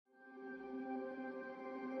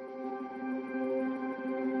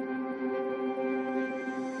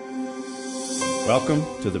Welcome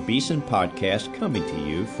to the Beeson Podcast, coming to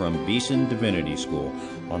you from Beeson Divinity School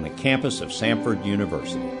on the campus of Samford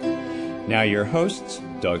University. Now your hosts,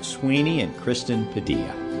 Doug Sweeney and Kristen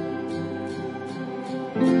Padilla.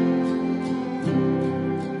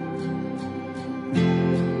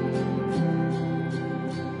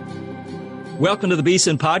 Welcome to the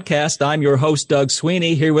Beeson Podcast. I'm your host, Doug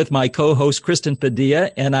Sweeney, here with my co-host, Kristen Padilla,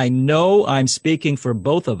 and I know I'm speaking for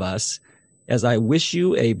both of us as I wish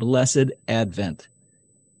you a blessed Advent.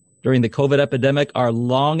 During the COVID epidemic, our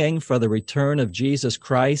longing for the return of Jesus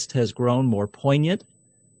Christ has grown more poignant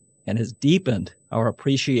and has deepened our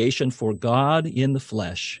appreciation for God in the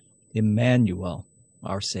flesh, Emmanuel,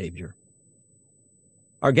 our Savior.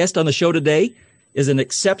 Our guest on the show today is an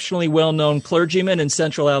exceptionally well-known clergyman in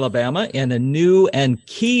Central Alabama and a new and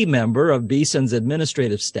key member of Beeson's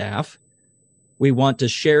administrative staff. We want to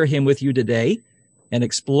share him with you today and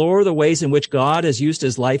explore the ways in which God has used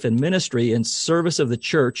his life and ministry in service of the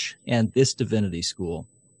church and this divinity school.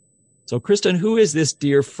 So, Kristen, who is this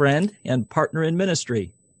dear friend and partner in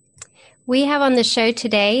ministry? We have on the show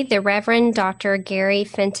today the Reverend Dr. Gary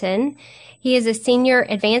Fenton. He is a senior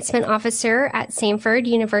advancement officer at Samford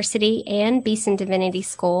University and Beeson Divinity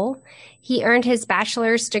School. He earned his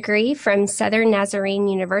bachelor's degree from Southern Nazarene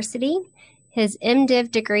University, his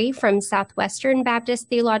MDiv degree from Southwestern Baptist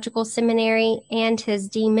Theological Seminary, and his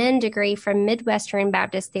DMin degree from Midwestern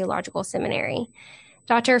Baptist Theological Seminary.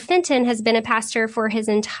 Dr. Fenton has been a pastor for his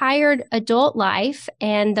entire adult life,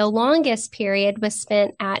 and the longest period was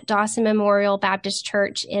spent at Dawson Memorial Baptist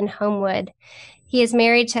Church in Homewood. He is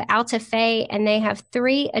married to Alta Faye, and they have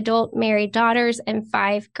 3 adult married daughters and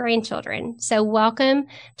 5 grandchildren. So welcome,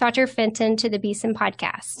 Dr. Fenton, to the Beeson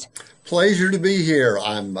Podcast. Pleasure to be here.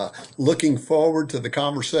 I'm looking forward to the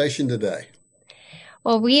conversation today.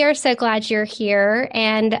 Well, we are so glad you're here,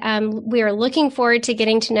 and we are looking forward to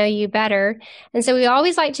getting to know you better. And so we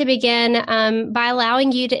always like to begin by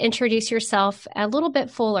allowing you to introduce yourself a little bit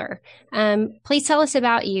fuller. Please tell us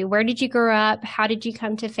about you. Where did you grow up? How did you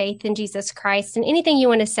come to faith in Jesus Christ? And anything you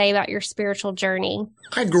want to say about your spiritual journey.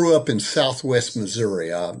 I grew up in Southwest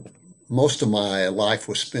Missouri. Most of my life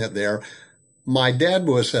was spent there. My dad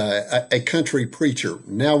was a country preacher.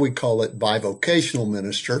 Now we call it bivocational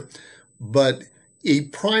minister, but he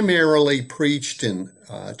primarily preached in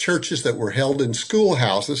churches that were held in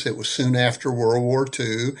schoolhouses. It was soon after World War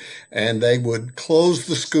II, and they would close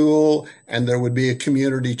the school, and there would be a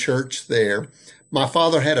community church there. My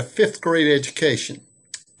father had a 5th grade education,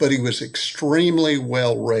 but he was extremely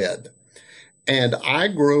well read. And I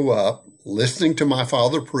grew up listening to my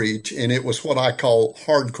father preach, and it was what I call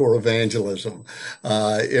hardcore evangelism.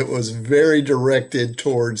 It was very directed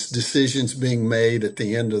towards decisions being made at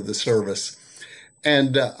the end of the service.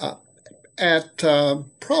 And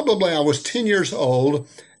probably I was 10 years old,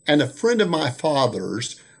 and a friend of my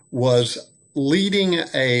father's was leading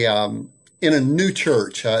in a new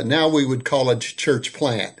church. Now we would call it church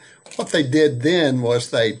plant. What they did then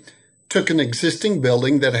was they took an existing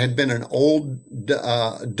building that had been an old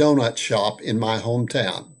donut shop in my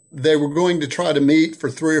hometown. They were going to try to meet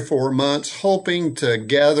for 3 or 4 months, hoping to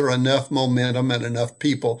gather enough momentum and enough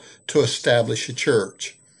people to establish a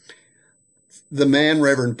church. The man,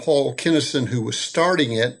 Reverend Paul Kinnison, who was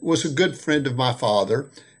starting it, was a good friend of my father,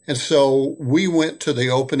 and so we went to the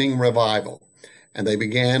opening revival, and they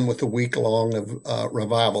began with a week-long of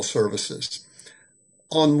revival services.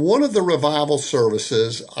 On one of the revival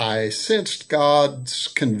services, I sensed God's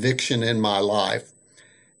conviction in my life,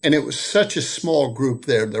 and it was such a small group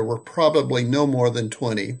there. There were probably no more than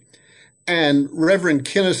 20, and Reverend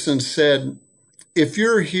Kinnison said, "If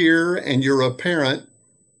you're here and you're a parent,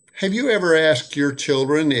 have you ever asked your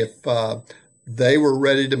children if they were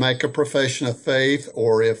ready to make a profession of faith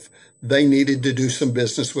or if they needed to do some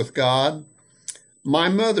business with God?" My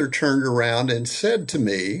mother turned around and said to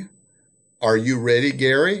me, "Are you ready,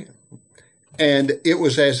 Gary?" And it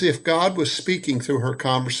was as if God was speaking through her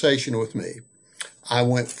conversation with me. I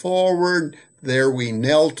went forward. There we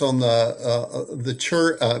knelt on the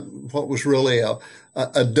church, what was really a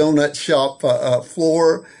donut shop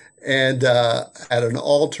floor, and at an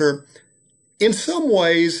altar. In some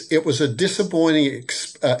ways, it was a disappointing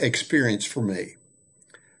experience for me.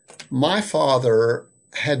 My father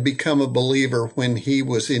had become a believer when he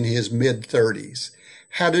was in his mid-30s,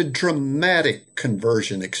 had a dramatic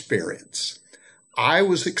conversion experience. I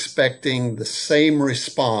was expecting the same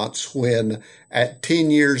response when, at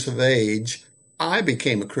 10 years of age, I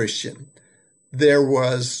became a Christian. There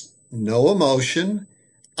was no emotion.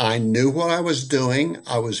 I knew what I was doing.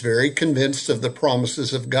 I was very convinced of the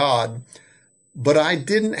promises of God, but I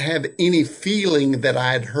didn't have any feeling that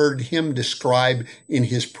I had heard him describe in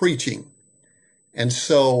his preaching. And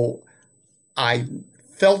so I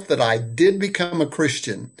felt that I did become a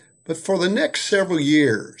Christian, but for the next several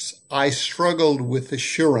years, I struggled with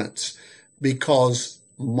assurance because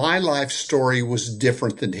my life story was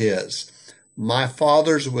different than his. My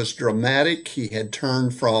father's was dramatic. He had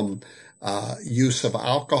turned from use of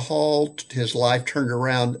alcohol. His life turned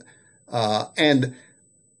around. And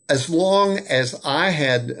as long as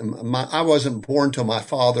I wasn't born till my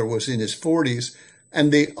father was in his 40s.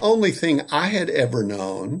 And the only thing I had ever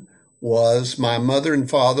known was my mother and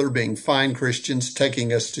father being fine Christians,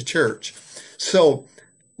 taking us to church. So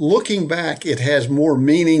looking back, it has more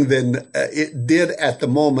meaning than it did at the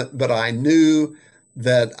moment, but I knew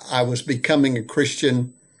that I was becoming a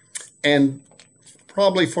Christian. And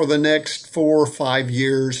probably for the next 4 or 5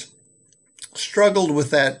 years, struggled with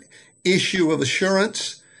that issue of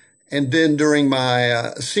assurance. And then during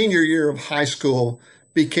my senior year of high school,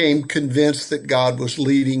 became convinced that God was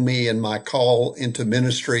leading me in my call into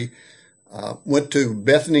ministry. Went to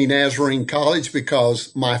Bethany Nazarene College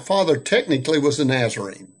because my father technically was a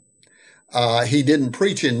Nazarene. He didn't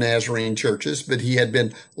preach in Nazarene churches, but he had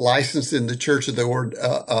been licensed in the Church of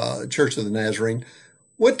the Nazarene.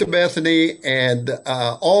 Went to Bethany, and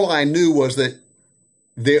all I knew was that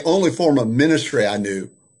the only form of ministry I knew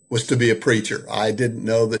was to be a preacher. I didn't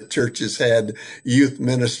know that churches had youth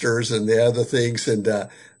ministers and the other things.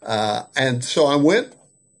 And so I went,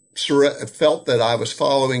 felt that I was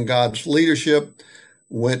following God's leadership,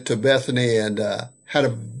 went to Bethany and had a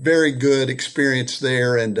very good experience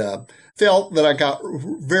there, and felt that I got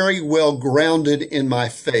very well grounded in my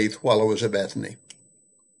faith while I was at Bethany.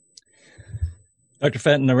 Dr.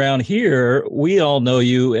 Fenton, around here, we all know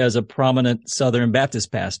you as a prominent Southern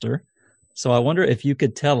Baptist pastor. So I wonder if you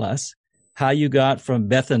could tell us how you got from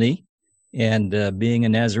Bethany and being a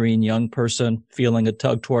Nazarene young person, feeling a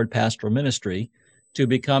tug toward pastoral ministry, to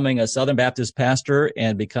becoming a Southern Baptist pastor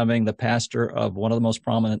and becoming the pastor of one of the most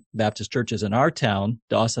prominent Baptist churches in our town,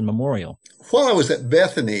 Dawson Memorial. While I was at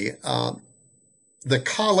Bethany, the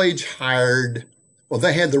college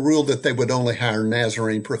they had the rule that they would only hire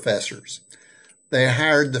Nazarene professors. They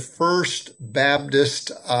hired the first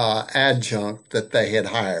Baptist adjunct that they had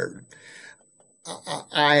hired.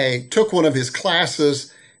 I took one of his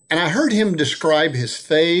classes and I heard him describe his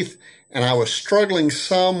faith, and I was struggling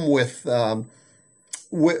some with the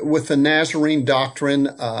Nazarene doctrine.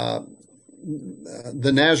 The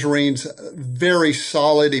Nazarenes, very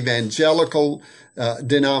solid evangelical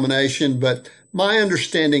denomination, but my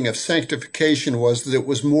understanding of sanctification was that it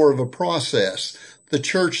was more of a process. The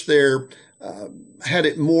church there had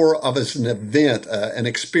it more of as an event, an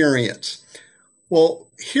experience. Well,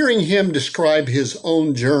 hearing him describe his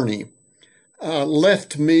own journey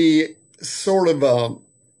left me sort of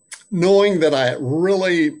knowing that I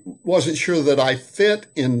really wasn't sure that I fit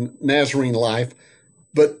in Nazarene life,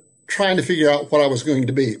 but trying to figure out what I was going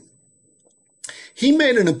to be. He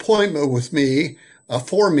made an appointment with me,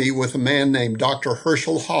 for me, with a man named Dr.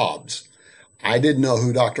 Herschel Hobbs. I didn't know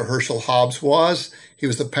who Dr. Herschel Hobbs was. He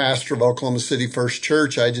was the pastor of Oklahoma City First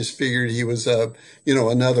Church. I just figured he was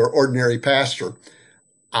another ordinary pastor.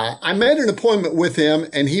 I made an appointment with him,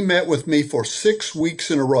 and he met with me for 6 weeks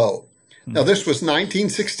in a row. Now, this was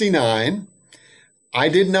 1969. I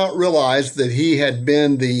did not realize that he had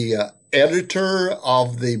been the editor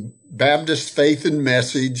of the Baptist Faith and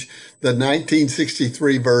Message, the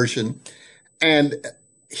 1963 version. And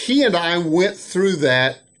he and I went through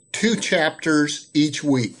that 2 chapters each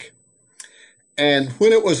week. And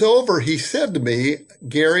when it was over, he said to me,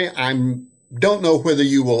 "Gary, don't know whether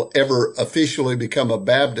you will ever officially become a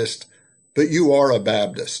Baptist, but you are a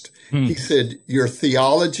Baptist." He said, "Your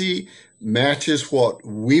theology matches what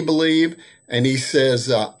we believe." And he says,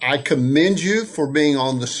 "I commend you for being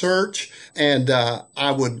on the search, and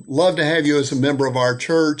I would love to have you as a member of our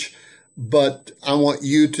church, but I want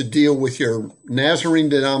you to deal with your Nazarene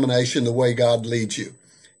denomination the way God leads you."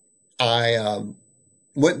 I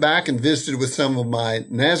went back and visited with some of my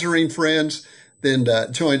Nazarene friends, then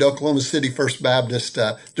joined Oklahoma City First Baptist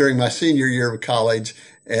during my senior year of college,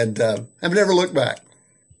 and I've never looked back.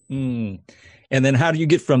 And then how do you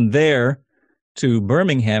get from there to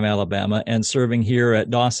Birmingham, Alabama, and serving here at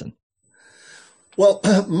Dawson? Well,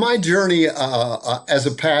 my journey as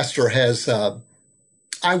a pastor has,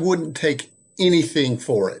 I wouldn't take anything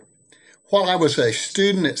for it. While I was a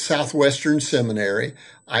student at Southwestern Seminary,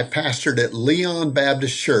 I pastored at Leon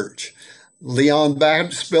Baptist Church. Leon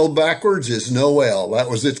Baptist spelled backwards is Noel. That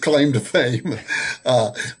was its claim to fame.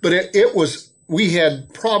 But we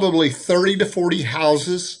had probably 30 to 40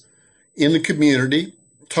 houses in the community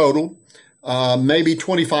total, maybe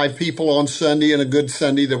 25 people on Sunday, and a good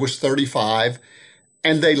Sunday there was 35.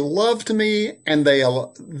 And they loved me, and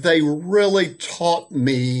they really taught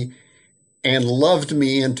me and loved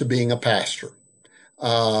me into being a pastor.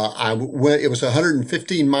 It was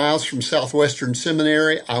 115 miles from Southwestern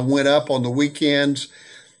Seminary. I went up on the weekends.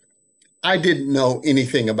 I didn't know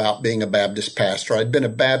anything about being a Baptist pastor. I'd been a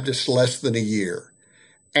Baptist less than a year.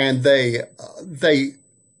 And they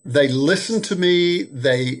listened to me.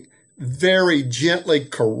 They very gently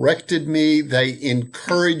corrected me. They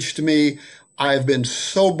encouraged me. I've been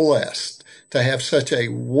so blessed to have such a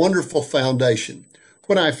wonderful foundation.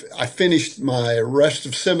 When I finished my rest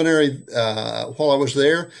of seminary while I was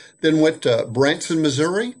there, then went to Branson,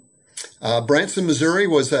 Missouri. Branson, Missouri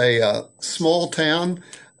was a small town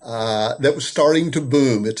that was starting to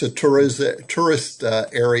boom. It's a tourist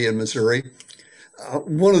area in Missouri.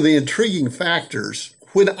 One of the intriguing factors,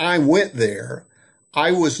 when I went there,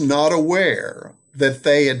 I was not aware that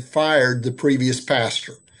they had fired the previous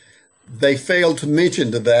pastor. They failed to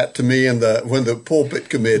mention that to me when the pulpit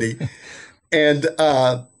committee. And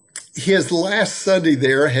his last Sunday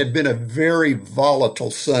there had been a very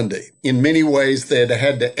volatile Sunday. In many ways, they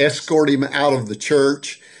had to escort him out of the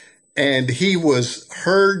church. And he was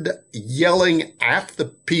heard yelling at the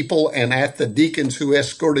people and at the deacons who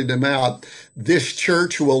escorted him out, "This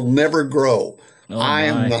church will never grow. I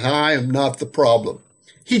am not the problem."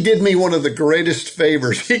 He did me one of the greatest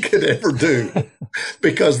favors he could ever do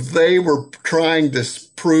because they were trying to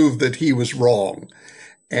prove that he was wrong.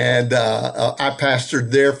 And I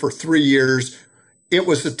pastored there for 3 years. It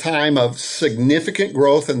was a time of significant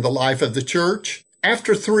growth in the life of the church.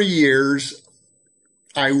 After 3 years,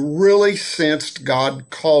 I really sensed God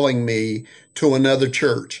calling me to another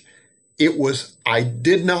church. I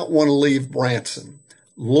did not want to leave Branson.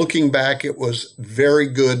 Looking back, it was very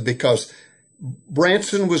good because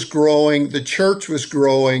Branson was growing, the church was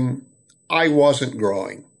growing, I wasn't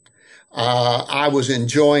growing. I was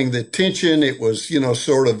enjoying the tension. It was,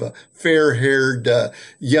 sort of a fair-haired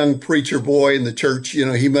young preacher boy in the church.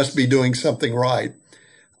 He must be doing something right.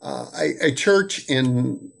 A church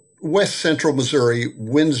in West Central Missouri,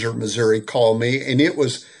 Windsor, Missouri, called me, and it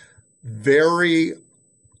was very,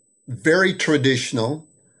 very traditional.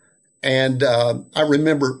 And I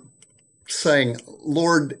remember saying,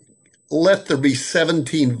 "Lord, let there be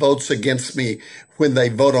 17 votes against me when they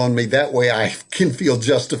vote on me. That way I can feel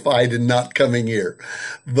justified in not coming here."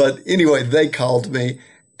 But anyway, they called me.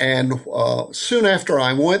 And soon after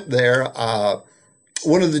I went there,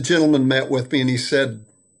 one of the gentlemen met with me and he said,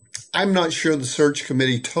 "I'm not sure the search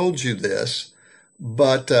committee told you this,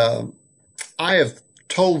 but I have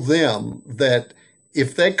told them that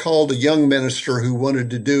if they called a young minister who wanted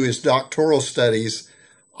to do his doctoral studies,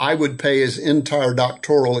 I would pay his entire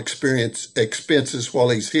doctoral expenses while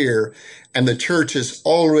he's here. And the church has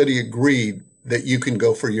already agreed that you can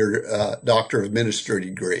go for your Doctor of Ministry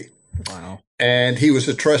degree." Wow. And he was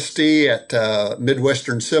a trustee at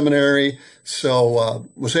Midwestern Seminary, so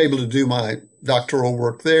was able to do my doctoral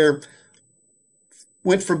work there.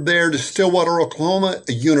 Went from there to Stillwater, Oklahoma,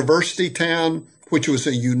 a university town, which was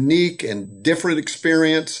a unique and different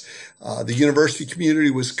experience. The university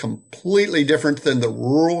community was completely different than the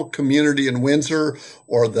rural community in Windsor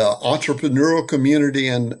or the entrepreneurial community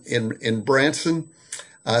in Branson.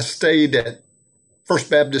 I stayed at First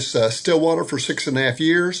Baptist Stillwater for 6.5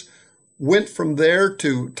 years. Went from there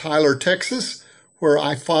to Tyler, Texas, where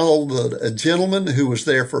I followed a gentleman who was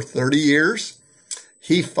there for 30 years.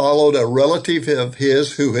 He followed a relative of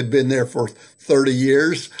his who had been there for 30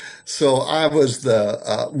 years. So I was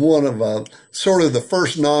one of sort of the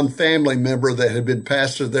first non-family member that had been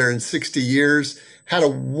pastor there in 60 years. Had a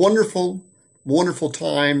wonderful, wonderful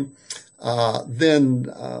time.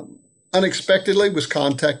 Then unexpectedly was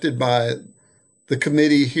contacted by the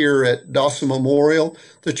committee here at Dawson Memorial.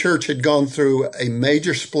 The church had gone through a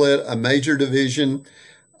major split, a major division.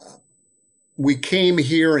 We came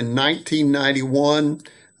here in 1991,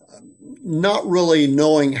 not really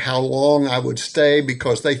knowing how long I would stay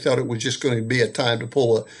because they thought it was just going to be a time to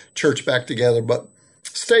pull a church back together, but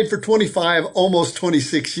stayed for 25, almost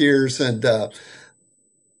 26 years. And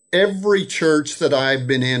every church that I've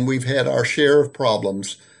been in, we've had our share of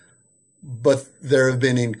problems, but there have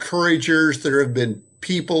been encouragers. There have been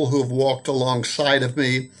people who have walked alongside of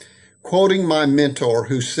me. Quoting my mentor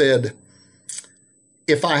who said,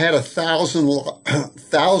 "If I had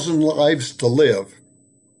 1,000 lives to live,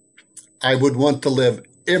 I would want to live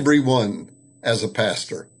every one as a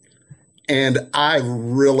pastor." And I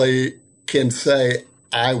really can say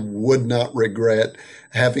I would not regret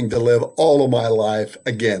having to live all of my life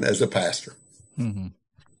again as a pastor. Mm-hmm.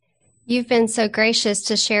 You've been so gracious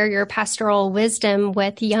to share your pastoral wisdom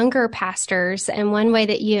with younger pastors. And one way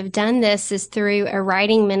that you have done this is through a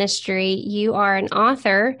writing ministry. You are an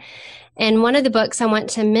author. And one of the books I want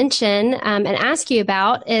to mention and ask you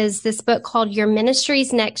about is this book called Your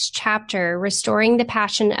Ministry's Next Chapter, Restoring the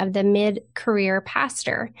Passion of the Mid-Career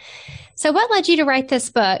Pastor. So what led you to write this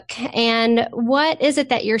book? And what is it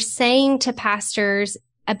that you're saying to pastors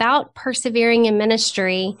about persevering in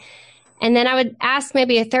ministry? And then I would ask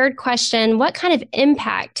maybe a third question. What kind of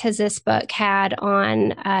impact has this book had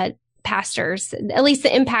on pastors, at least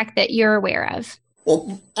the impact that you're aware of?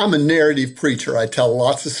 Well, I'm a narrative preacher. I tell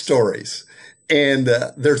lots of stories, and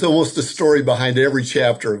there's almost a story behind every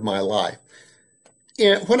chapter of my life.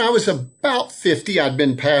 And when I was about 50, I'd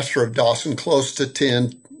been pastor of Dawson close to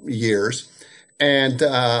 10 years, and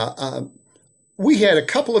we had a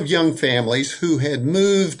couple of young families who had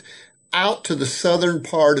moved out to the southern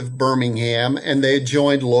part of Birmingham, and they had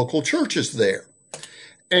joined local churches there.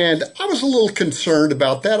 And I was a little concerned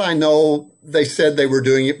about that. I know they said they were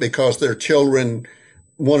doing it because their children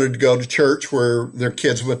wanted to go to church where their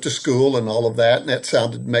kids went to school and all of that, and that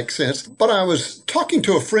sounded to make sense. But I was talking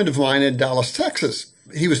to a friend of mine in Dallas, Texas.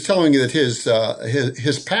 He was telling me that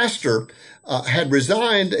his pastor had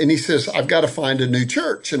resigned, and he says, I've got to find a new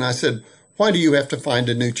church. And I said, why do you have to find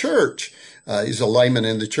a new church? He's a layman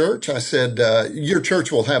in the church. I said, your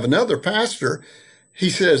church will have another pastor. He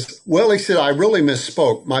says, I really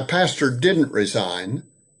misspoke. My pastor didn't resign.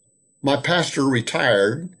 My pastor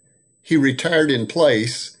retired. He retired in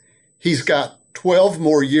place. He's got 12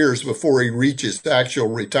 more years before he reaches actual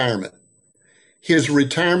retirement. His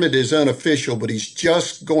retirement is unofficial, but he's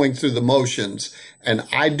just going through the motions. And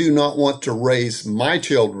I do not want to raise my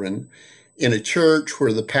children in a church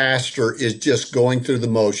where the pastor is just going through the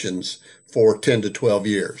motions for 10 to 12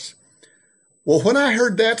 years. Well, when I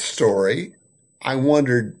heard that story, I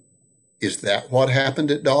wondered, is that what happened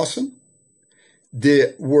at Dawson?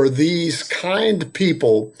 Were these kind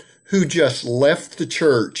people who just left the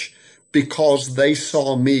church because they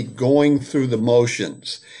saw me going through the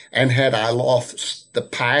motions, and had I lost the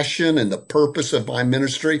passion and the purpose of my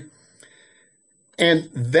ministry? And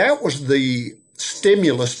that was the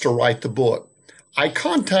stimulus to write the book. I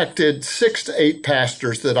contacted 6 to 8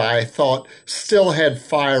 pastors that I thought still had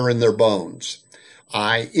fire in their bones.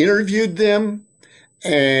 I interviewed them,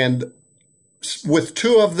 and with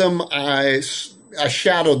 2 of them, I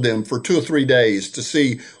shadowed them for 2 or 3 days to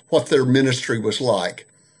see what their ministry was like.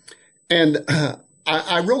 And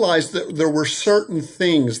I realized that there were certain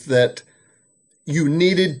things that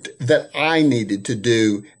I needed to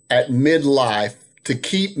do at midlife to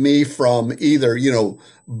keep me from either,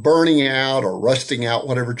 burning out or rusting out,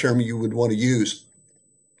 whatever term you would want to use,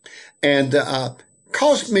 and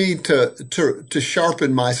caused me to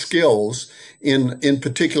sharpen my skills in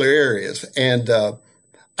particular areas. And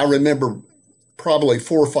I remember probably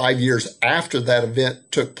 4 or 5 years after that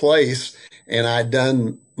event took place, and I'd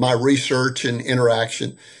done my research and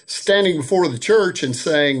interaction, standing before the church and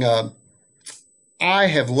saying, I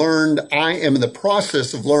am in the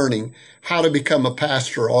process of learning how to become a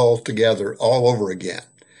pastor all over again.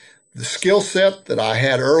 The skill set that I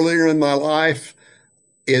had earlier in my life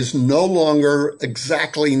is no longer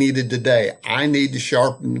exactly needed today. I need to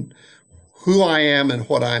sharpen who I am and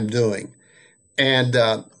what I'm doing. And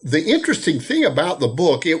the interesting thing about the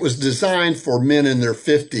book, it was designed for men in their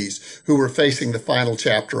 50s who were facing the final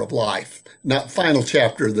chapter of life, not final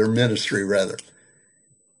chapter of their ministry, rather.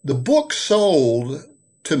 The book sold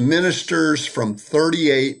to ministers from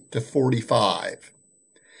 38 to 45.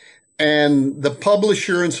 And the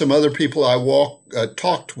publisher and some other people I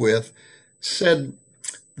talked with said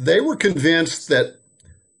they were convinced that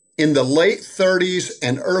in the late 30s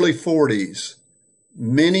and early 40s,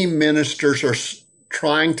 many ministers are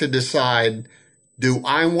trying to decide, do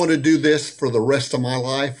I want to do this for the rest of my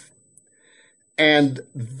life? And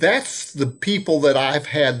that's the people that I've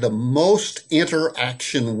had the most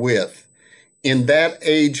interaction with in that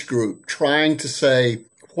age group, trying to say,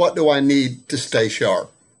 what do I need to stay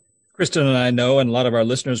sharp? Kristen and I know, and a lot of our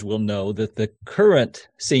listeners will know, that the current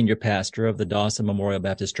senior pastor of the Dawson Memorial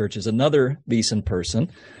Baptist Church is another Beeson person,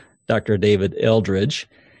 Dr. David Eldridge.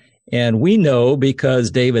 And we know, because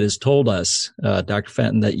David has told us, Dr.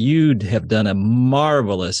 Fenton, that you have done a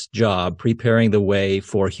marvelous job preparing the way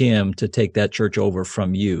for him to take that church over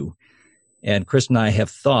from you. And Chris and I have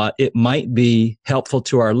thought it might be helpful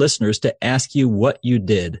to our listeners to ask you what you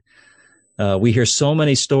did. We hear so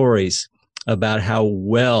many stories about how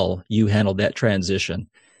well you handled that transition,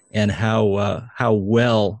 and how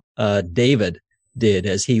well David did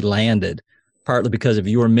as he landed, partly because of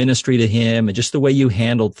your ministry to him and just the way you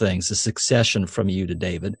handled things, the succession from you to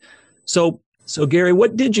David. So Gary,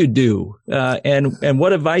 what did you do? And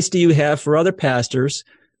what advice do you have for other pastors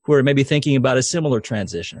who are maybe thinking about a similar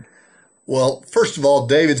transition? Well, first of all,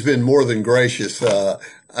 David's been more than gracious.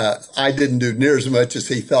 I didn't do near as much as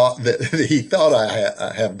he thought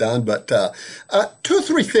I have done, but 2 or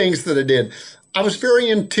 3 things that I did. I was very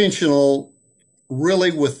intentional,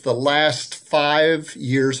 really, with the last 5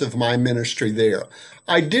 years of my ministry there.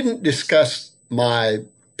 I didn't discuss my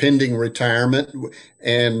pending retirement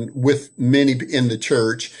and with many in the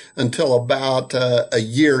church until about a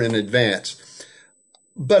year in advance.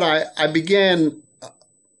 But I began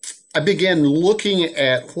looking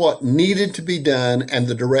at what needed to be done and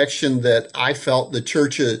the direction that I felt the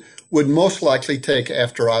church would most likely take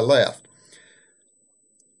after I left.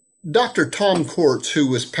 Dr. Tom Courts, who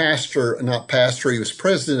was he was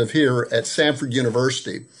president of here at Samford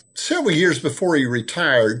University, several years before he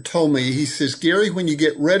retired, told me, he says, Gary, when you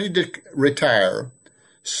get ready to retire,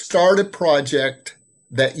 start a project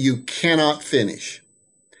that you cannot finish.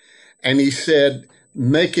 And he said,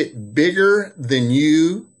 make it bigger than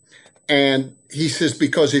you. And he says,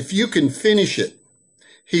 because if you can finish it,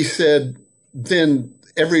 he said, then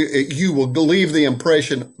you will leave the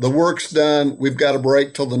impression the work's done. We've got a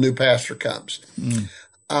break till the new pastor comes.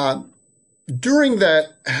 During that,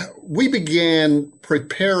 we began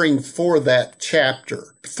preparing for that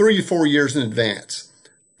chapter 3 to 4 years in advance.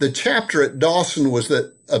 The chapter at Dawson was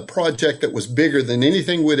a project that was bigger than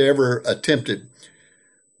anything we'd ever attempted.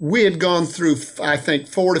 We had gone through, I think,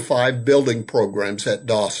 4 to 5 building programs at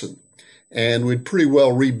Dawson, and we'd pretty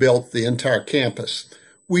well rebuilt the entire campus.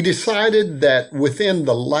 We decided that within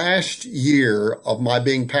the last year of my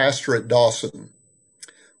being pastor at Dawson,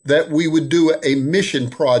 that we would do a mission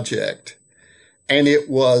project, and it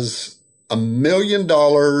was $1 million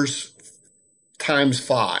times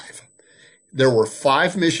 5. There were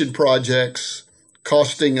 5 mission projects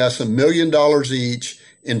costing us $1 million each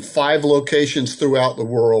in 5 locations throughout the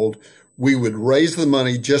world. We would raise the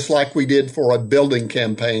money just like we did for a building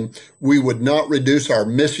campaign. We would not reduce our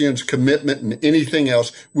missions commitment and anything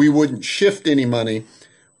else. We wouldn't shift any money.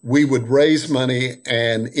 We would raise money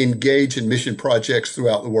and engage in mission projects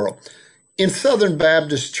throughout the world. In Southern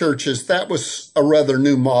Baptist churches, that was a rather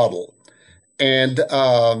new model, and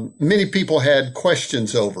many people had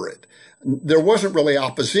questions over it. There wasn't really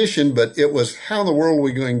opposition, but it was, how in the world are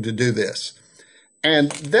we going to do this?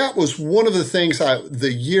 And that was one of the things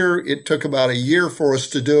it took about a year for us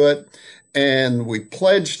to do it, and we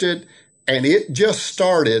pledged it, and it just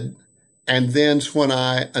started, and then's when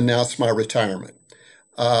I announced my retirement.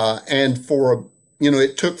 And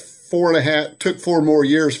it took 4 more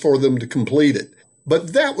years for them to complete it.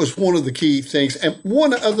 But that was one of the key things. And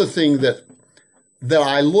one other thing that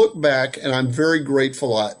I look back, and I'm very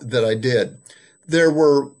grateful that I did, there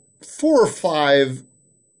were 4 or 5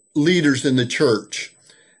 leaders in the church,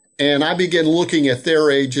 and I began looking at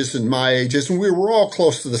their ages and my ages, and we were all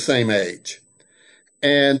close to the same age.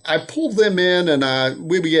 And I pulled them in, and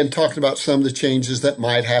we began talking about some of the changes that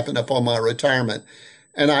might happen upon my retirement.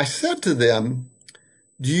 And I said to them,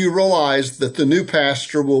 do you realize that the new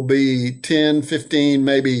pastor will be 10, 15,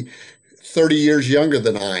 maybe 30 years younger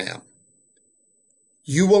than I am?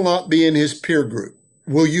 You will not be in his peer group.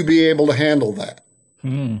 Will you be able to handle that?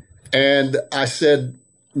 And I said,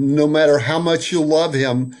 no matter how much you love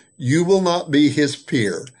him, you will not be his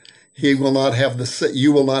peer. You will not have the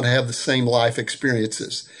same life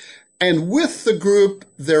experiences. And with the group,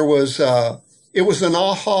 it was an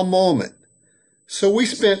aha moment. So we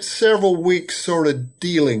spent several weeks sort of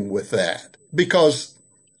dealing with that, because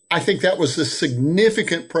I think that was a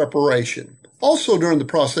significant preparation. Also during the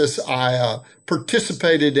process, I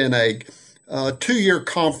participated in a 2-year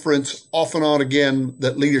conference, off and on again,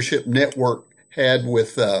 that Leadership Network had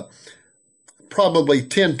with probably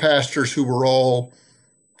 10 pastors who were all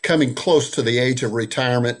coming close to the age of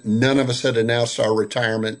retirement. None of us had announced our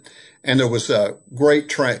retirement, and there was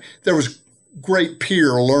great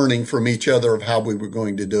peer learning from each other of how we were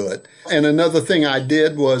going to do it. And another thing I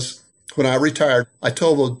did was, when I retired, I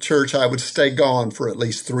told the church I would stay gone for at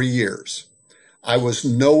least 3 years. I was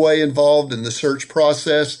no way involved in the search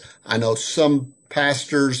process. I know some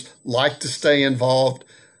pastors like to stay involved,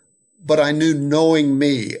 but I knew, knowing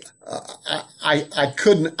me, I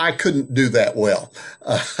couldn't do that well.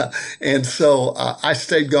 And so I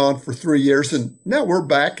stayed gone for 3 years, and now we're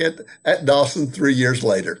back at Dawson 3 years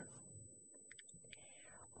later.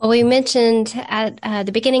 Well, we mentioned at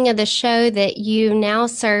the beginning of the show that you now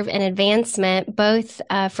serve in advancement, both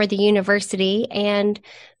for the university and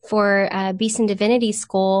for Beeson Divinity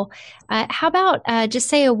School. How about just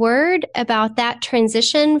say a word about that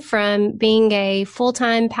transition from being a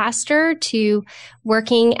full-time pastor to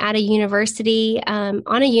working at a university, on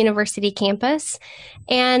a university campus,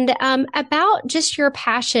 and about just your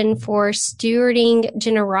passion for stewarding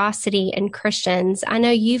generosity in Christians. I know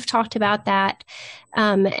you've talked about that,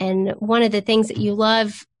 and one of the things that you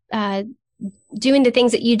love doing the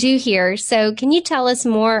things that you do here. So can you tell us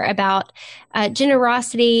more about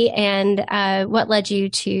generosity and what led you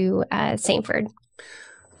to Samford?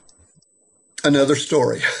 Another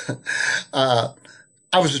story. I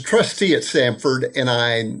was a trustee at Samford, and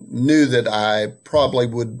I knew that I probably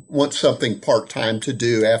would want something part-time to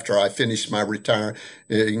do after I finished my retirement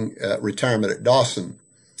at Dawson.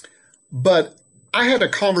 But I had a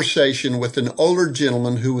conversation with an older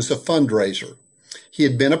gentleman who was a fundraiser. He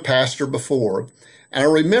had been a pastor before. And I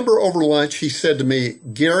remember over lunch, he said to me,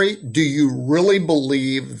 "Gary, do you really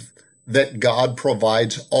believe that God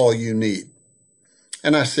provides all you need?"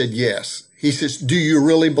 And I said, "Yes." He says, "Do you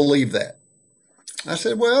really believe that?" I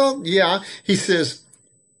said, "Well, yeah." He says,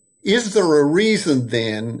 "Is there a reason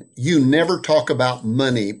then you never talk about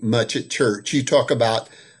money much at church? You talk about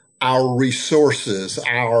our resources,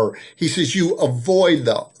 he says, you avoid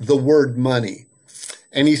the word money."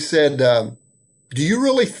 And he said, "Do you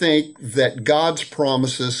really think that God's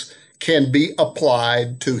promises can be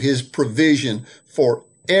applied to his provision for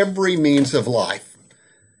every means of life?"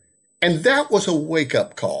 And that was a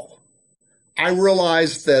wake-up call. I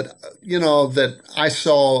realized that, that I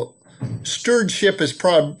saw stewardship as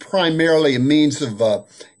primarily a means of,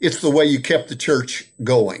 it's the way you kept the church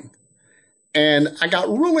going. And I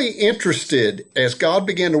got really interested as God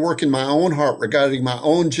began to work in my own heart regarding my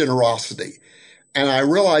own generosity. And I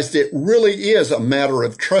realized it really is a matter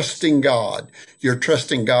of trusting God. You're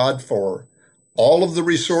trusting God for all of the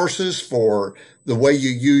resources, for the way you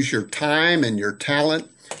use your time and your talent.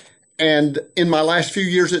 And in my last few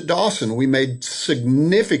years at Dawson, we made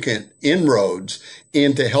significant inroads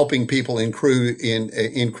into helping people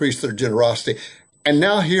increase their generosity. And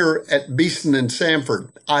now here at Beeson and Samford,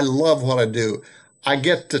 I love what I do. I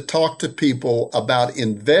get to talk to people about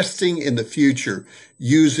investing in the future,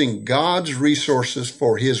 using God's resources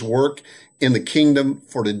for his work in the kingdom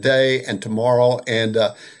for today and tomorrow. And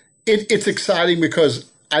it's exciting because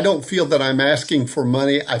I don't feel that I'm asking for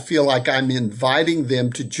money. I feel like I'm inviting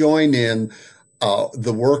them to join in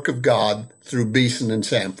the work of God through Beeson and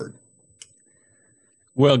Samford.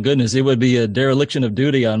 Well, goodness, it would be a dereliction of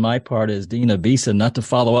duty on my part as Dean of Beeson not to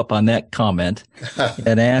follow up on that comment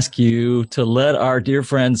and ask you to let our dear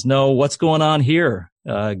friends know what's going on here,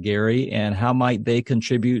 Gary, and how might they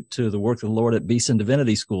contribute to the work of the Lord at Beeson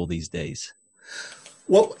Divinity School these days?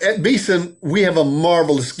 Well, at Beeson, we have a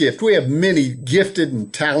marvelous gift. We have many gifted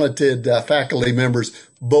and talented faculty members,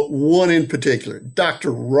 but one in particular,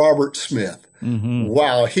 Dr. Robert Smith. Mm-hmm.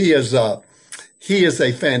 Wow, he is a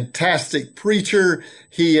fantastic preacher.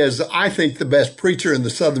 He is, I think, the best preacher in the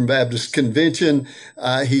Southern Baptist Convention.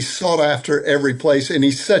 He's sought after every place, and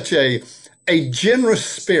he's such a generous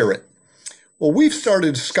spirit. Well, we've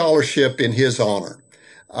started a scholarship in his honor.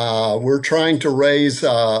 We're trying to raise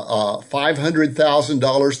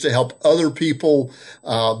 $500,000 to help other people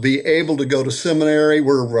be able to go to seminary.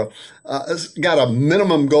 We're got a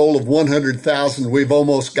minimum goal of $100,000. We've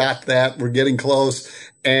almost got that. We're getting close.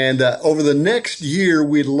 And over the next year,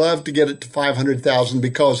 we'd love to get it to $500,000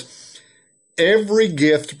 because every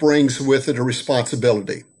gift brings with it a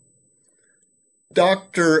responsibility.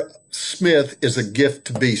 Dr. Smith is a gift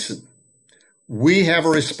to Beeson. We have a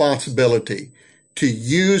responsibility to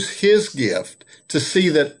use his gift to see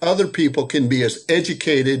that other people can be as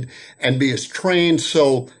educated and be as trained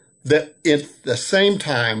so that at the same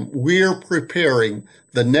time we're preparing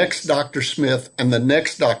the next Dr. Smith and the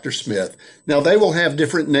next Dr. Smith. Now, they will have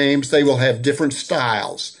different names. They will have different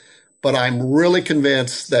styles. But I'm really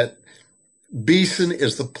convinced that Beeson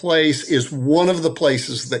is one of the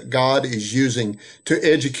places that God is using to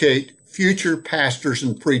educate future pastors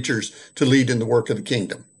and preachers to lead in the work of the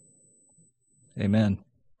kingdom. Amen.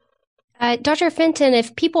 Dr. Fenton,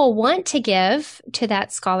 if people want to give to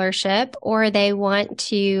that scholarship or they want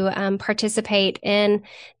to participate in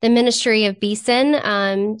the ministry of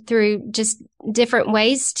Beeson through just different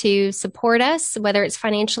ways to support us, whether it's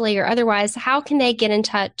financially or otherwise, how can they get in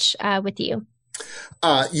touch with you?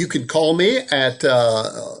 You can call me at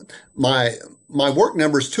my work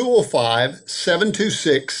number is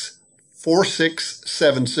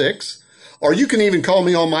 205-726-4676. Or you can even call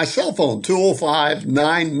me on my cell phone,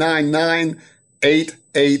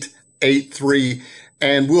 205-999-8883.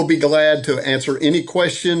 And we'll be glad to answer any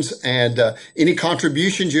questions, and any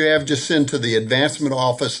contributions you have, just send to the advancement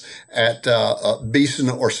office at Beeson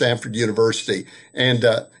or Samford University. And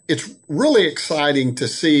it's really exciting to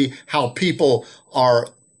see how people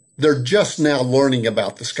they're just now learning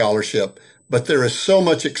about the scholarship, but there is so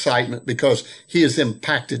much excitement because he has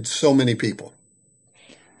impacted so many people.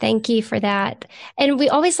 Thank you for that. And we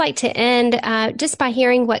always like to end just by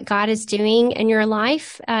hearing what God is doing in your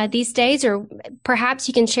life these days, or perhaps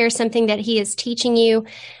you can share something that he is teaching you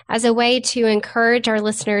as a way to encourage our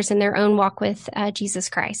listeners in their own walk with Jesus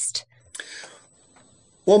Christ.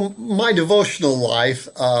 Well, my devotional life,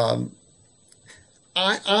 I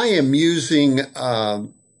am using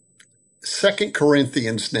 2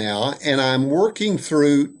 Corinthians now, and I'm working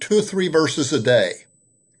through 2 or 3 verses a day.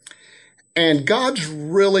 And God's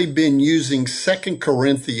really been using 2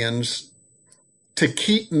 Corinthians to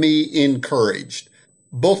keep me encouraged.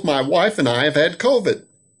 Both my wife and I have had COVID.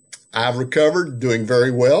 I've recovered, doing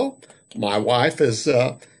very well. My wife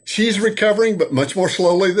she's recovering, but much more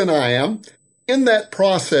slowly than I am. In that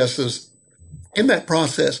process,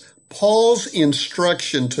 Paul's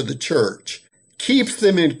instruction to the church keeps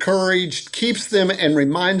them encouraged, keeps them and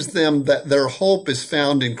reminds them that their hope is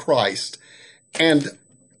found in Christ. And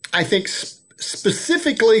I think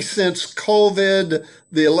specifically since COVID,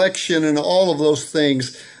 the election, and all of those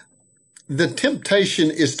things, the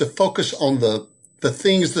temptation is to focus on the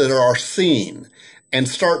things that are seen and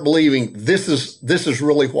start believing this is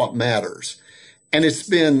really what matters. And it's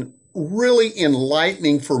been really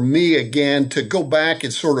enlightening for me again to go back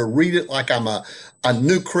and sort of read it like I'm a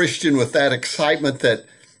new Christian, with that excitement that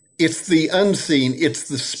it's the unseen, it's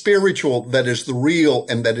the spiritual that is the real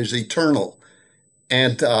and that is eternal.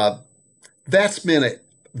 And that's been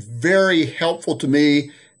very helpful to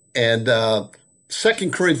me. And 2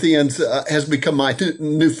 Corinthians has become my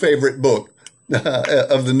new favorite book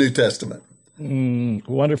of the New Testament.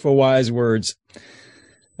 Wonderful, wise words.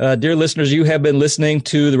 Dear listeners, you have been listening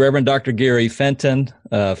to the Reverend Dr. Gary Fenton,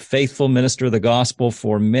 a faithful minister of the gospel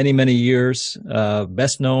for many, many years,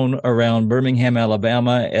 best known around Birmingham,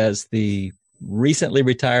 Alabama as the recently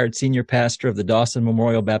retired senior pastor of the Dawson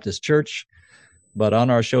Memorial Baptist Church, but on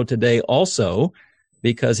our show today also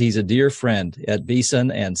because he's a dear friend at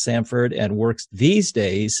Beeson and Samford and works these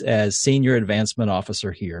days as senior advancement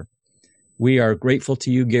officer here. We are grateful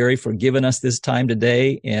to you, Gary, for giving us this time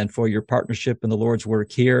today and for your partnership in the Lord's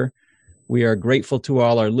work here. We are grateful to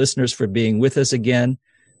all our listeners for being with us again.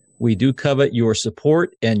 We do covet your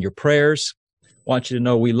support and your prayers. Want you to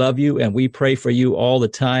know we love you and we pray for you all the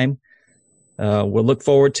time. We'll look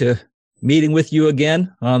forward to meeting with you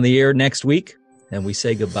again on the air next week, and we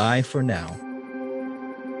say goodbye for now.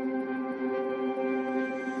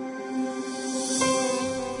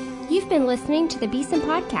 You've been listening to the Beeson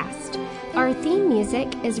Podcast. Our theme music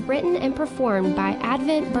is written and performed by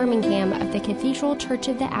Advent Birmingham of the Cathedral Church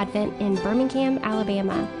of the Advent in Birmingham,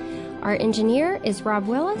 Alabama. Our engineer is Rob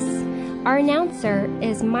Willis. Our announcer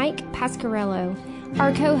is Mike Pasquarello.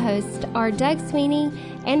 Our co-hosts are Doug Sweeney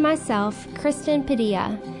and myself, Kristen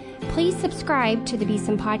Padilla. Please subscribe to the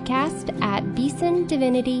Beeson Podcast at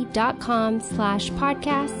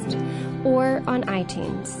beesondivinity.com/podcast or on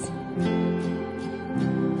iTunes.